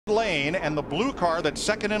lane and the blue car that's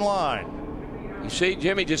second in line. You see,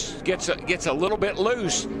 Jimmy just gets a little bit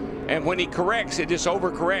loose, and when he corrects, it just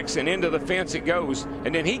overcorrects and into the fence it goes.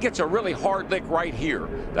 And then he gets a really hard lick right here.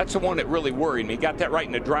 That's the one that really worried me. He got that right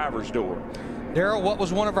in the driver's door. Darrell, what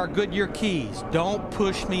was one of our Goodyear keys? Don't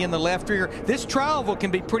push me in the left rear. This travel can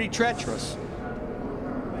be pretty treacherous.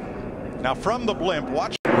 Now from the blimp,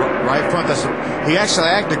 watch. Right front. He actually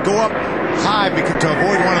had to go up high to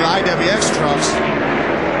avoid one of the IWX trucks.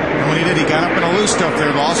 And when he did, he got up in a loose stuff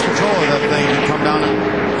there, lost control of that thing, and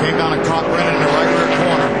came down and caught Brennan in the right rear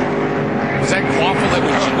corner. Was that Quaffle that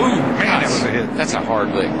was? Ooh, man, that was a hit. That's a hard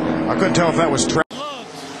lick. I couldn't tell if that was Lugs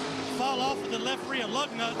fall off of the left rear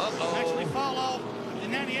lug nut. Actually fall off. The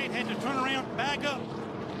 98 had to turn around, back up.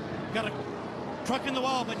 Got a truck in the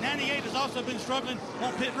wall, but 98 has also been struggling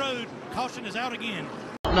on pit road. Caution is out again.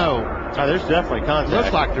 No. There's definitely contact.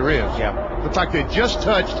 Looks like there is. Yeah. Looks like they just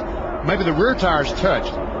touched. Maybe the rear tires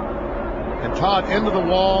touched. And Todd into the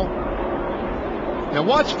wall. Now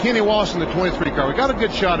watch Kenny Walsh in the 23 car. We got a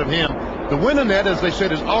good shot of him. The winning net, as they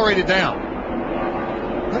said, is already down.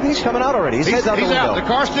 I think he's coming out already. He's out. The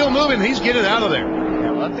car's still moving. He's getting out of there.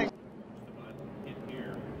 Yeah, well, I think.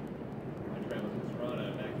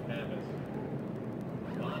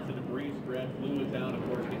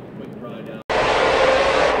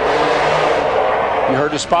 You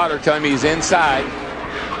heard the spotter tell me he's inside.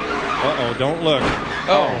 Uh-oh, don't look.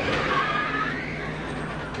 Oh.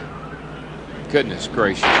 Goodness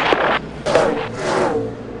gracious. Wow.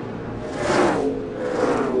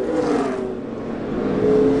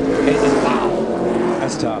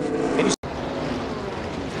 That's tough.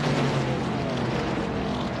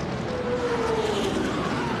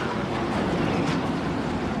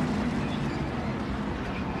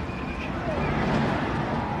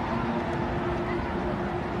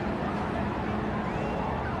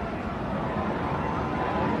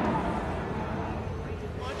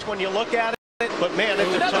 When you look at it, but man,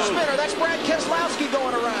 it's another spinner. That's Brad Keselowski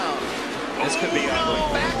going around. This could be ugly.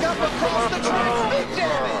 Back up across the track. Big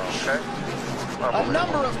damage. Okay. A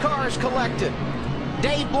number of cars collected.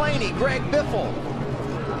 Dave Blaney, Greg Biffle.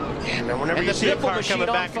 And whenever and you the see a Biffle car machine coming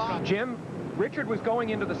on back, fire. Jim, Richard was going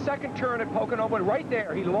into the second turn at Pocono, but right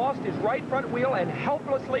there, he lost his right front wheel and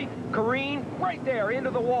helplessly careened right there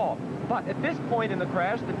into the wall. But at this point in the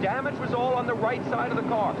crash, the damage was all on the right side of the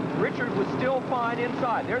car. Richard was still fine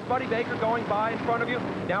inside. There's Buddy Baker going by in front of you.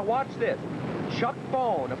 Now watch this. Chuck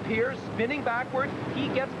Bone appears spinning backward. He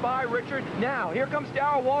gets by Richard. Now, here comes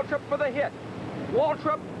Darrell Waltrip for the hit.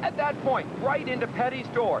 Waltrip, at that point, right into Petty's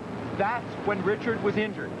door. That's when Richard was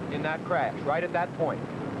injured in that crash, right at that point.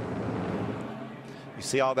 You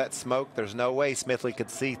see all that smoke? There's no way Smithley could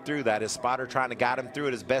see through that. His spotter trying to guide him through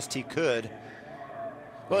it as best he could.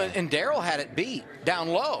 Well, and Darrell had it beat down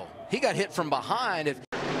low. He got hit from behind. Truck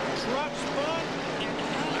spun.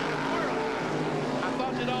 I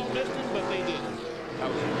thought they'd all missed it, but they didn't. That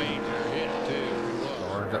was a major hit,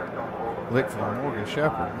 too. Lick from Morgan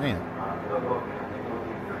Shepherd, man.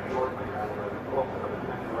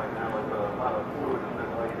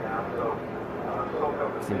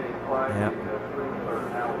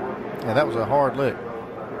 Yeah, that was a hard lick.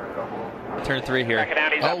 Turn 3 here.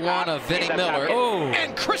 0-1 of Vinnie Miller. Oh.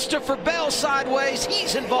 And Christopher Bell sideways.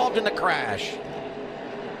 He's involved in the crash.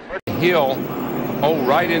 Hill,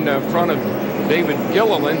 right in the front of David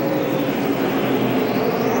Gilliland.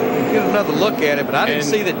 Get another look at it, but I didn't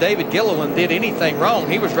see that David Gilliland did anything wrong.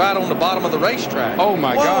 He was right on the bottom of the racetrack. Oh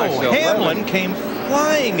my gosh! Hamlin came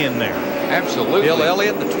flying in there. Absolutely. Bill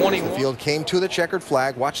Elliott, the 21. The field came to the checkered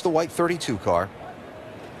flag. Watch the white 32 car.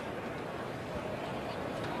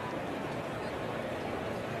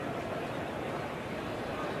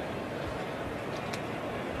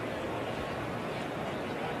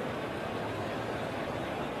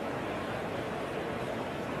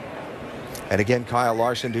 And again, Kyle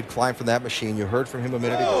Larson did climb from that machine. You heard from him a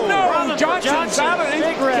minute ago. No, Johnson's out of it. He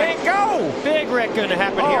can't go. big wreck going to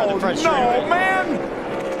happen here on the front straight. No,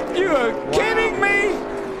 man. You are kidding me.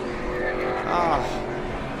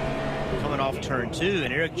 Coming off turn 2,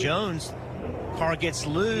 and Eric Jones, car gets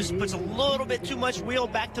loose, puts a little bit too much wheel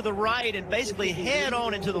back to the right, and basically head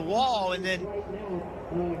on into the wall, and then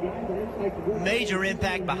major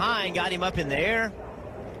impact behind, got him up in the air.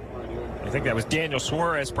 I think that was Daniel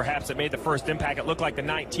Suarez, perhaps, that made the first impact. It looked like the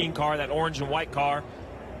 19 car, that orange and white car.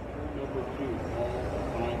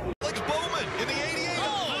 Alex Bowman in the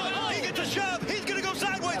 88. He gets a shove. He's going to go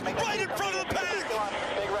sideways, right in front of the pack.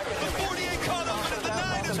 The 48 caught up, and if the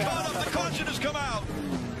 9 is caught up, the caution has come out.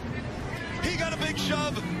 He got a big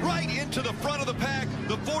shove right into the front of the pack.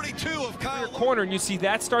 The 42 of Kyle. Corner, and you see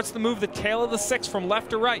that starts to move the tail of the 6 from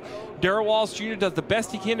left to right. Darrell Wallace Jr. does the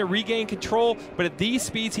best he can to regain control, but at these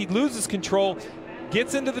speeds he loses control,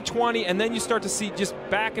 gets into the 20, and then you start to see just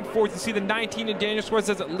back and forth. You see the 19 in Daniel Suarez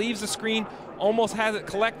as it leaves the screen, almost has it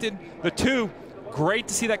collected. The 2, great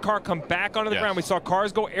to see that car come back onto the ground. We saw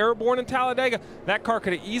cars go airborne in Talladega. That car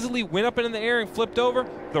could have easily went up in the air and flipped over.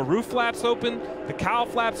 The roof flaps open, the cowl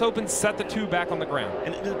flaps open, set the 2 back on the ground.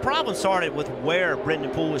 And the problem started with where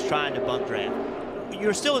Brendan Poole was trying to bunt draft.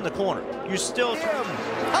 You're still in the corner. You're still.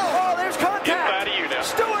 Oh, there's contact.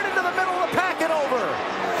 Stewart into the middle of the pack and over.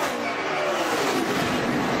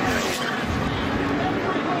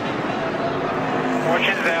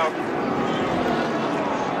 Fortune's out.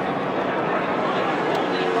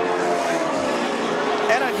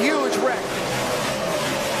 And a huge wreck.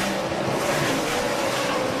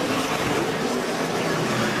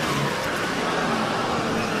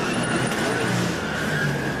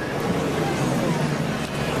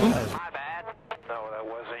 My bad. No, that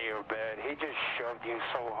wasn't your bad. He just shoved you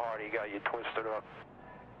so hard he got you twisted up.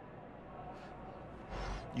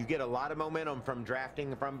 You get a lot of momentum from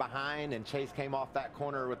drafting from behind, and Chase came off that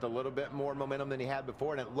corner with a little bit more momentum than he had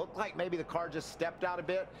before, and it looked like maybe the car just stepped out a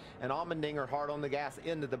bit, and Allmendinger hard on the gas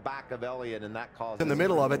into the back of Elliott, and that caused... In the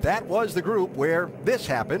middle of it, that was the group where this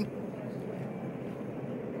happened.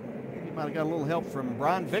 You might have got a little help from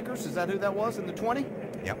Brian Vickers. Is that who that was in the 20?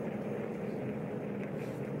 Yep.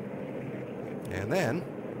 And then...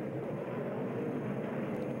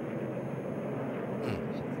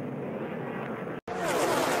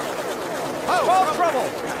 Oh,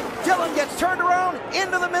 trouble. Dillon gets turned around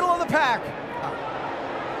into the middle of the pack.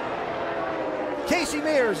 Casey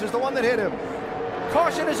Mears is the one that hit him.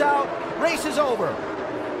 Caution is out. Race is over.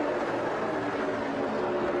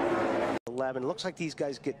 11. Looks like these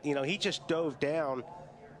guys get, he just dove down.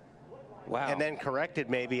 Wow. And then corrected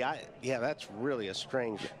maybe. Yeah, that's really a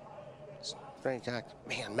strange act.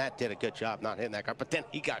 Man, Matt did a good job not hitting that car, but then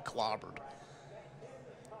he got clobbered.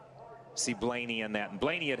 See Blaney in that. And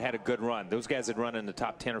Blaney had a good run. Those guys had run in the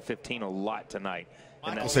top 10 or 15 a lot tonight.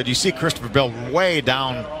 Michael said you see Christopher Bell way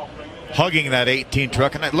down hugging that 18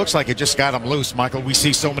 truck, and it looks like it just got him loose, Michael. We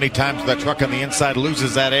see so many times that truck on the inside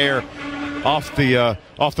loses that air off the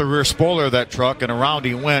rear spoiler of that truck, and around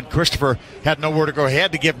he went. Christopher had nowhere to go. He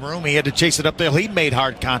had to give him room. He had to chase it up there. He made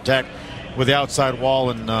hard contact with the outside wall,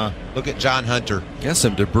 and look at John Hunter. Yeah,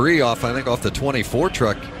 some debris off the 24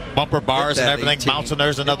 truck. Bumper bars and everything 18. bouncing.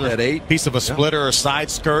 There's another piece of a splitter or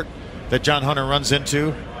side skirt that John Hunter runs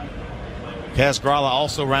into. Kaz Grala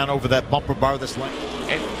also ran over that bumper bar this lane.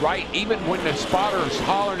 And right, even when the spotter's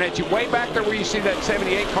hollering at you, way back there where you see that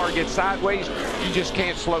 78 car get sideways, you just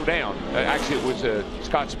can't slow down. Actually, it was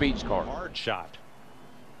Scott Speed's car. Hard shot.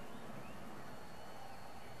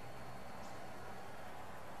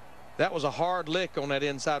 That was a hard lick on that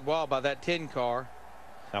inside wall by that 10 car.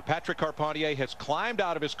 Now Patrick Carpentier has climbed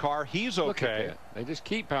out of his car. He's okay. Look at that. They just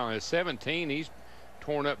keep piling. At 17, he's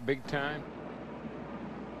torn up big time.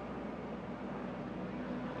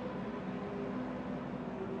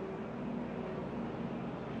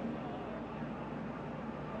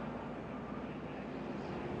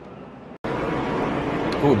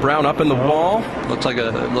 Ooh, Brown up in the wall. Looks like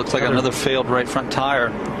another failed right front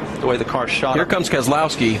tire. The way the car shot. Here comes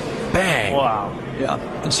Keselowski. Bang! Wow. Yeah.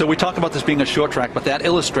 And so we talk about this being a short track, but that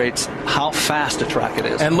illustrates how fast a track it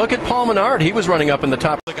is. And look at Paul Menard. He was running up in the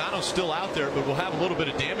top. Logano's still out there, but will have a little bit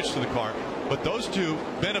of damage to the car. But those two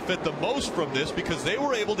benefit the most from this because they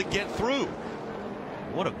were able to get through.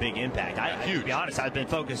 What a big impact. To be honest, I've been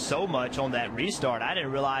focused so much on that restart, I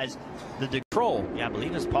didn't realize the control. Yeah, I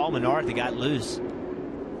believe it's Paul Menard that got loose.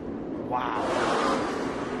 Wow.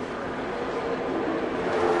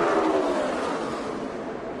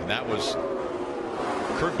 And that was,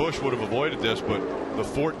 Kurt Busch would have avoided this, but the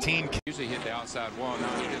 14 usually hit the outside wall. Now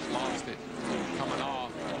he just lost it coming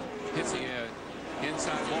off, hits the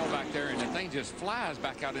inside wall back there, and the thing just flies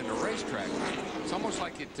back out into racetrack. It's almost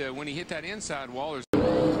like it when he hit that inside wall.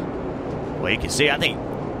 Well, you can see, I think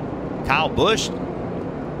Kyle Busch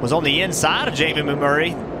was on the inside of Jamie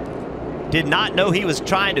McMurray. Did not know he was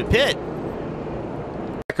trying to pit.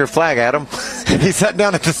 Flag at him. He sat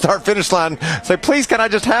down at the start-finish line. Say, please, can I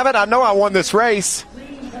just have it? I know I won this race.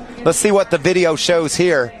 Let's see what the video shows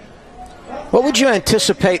here. What would you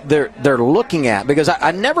anticipate they're looking at? Because I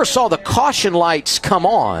never saw the caution lights come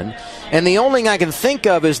on, and the only thing I can think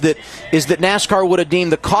of is that NASCAR would have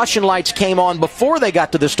deemed the caution lights came on before they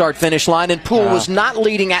got to the start-finish line, and Poole was not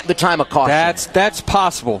leading at the time of caution. That's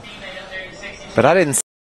possible. But I didn't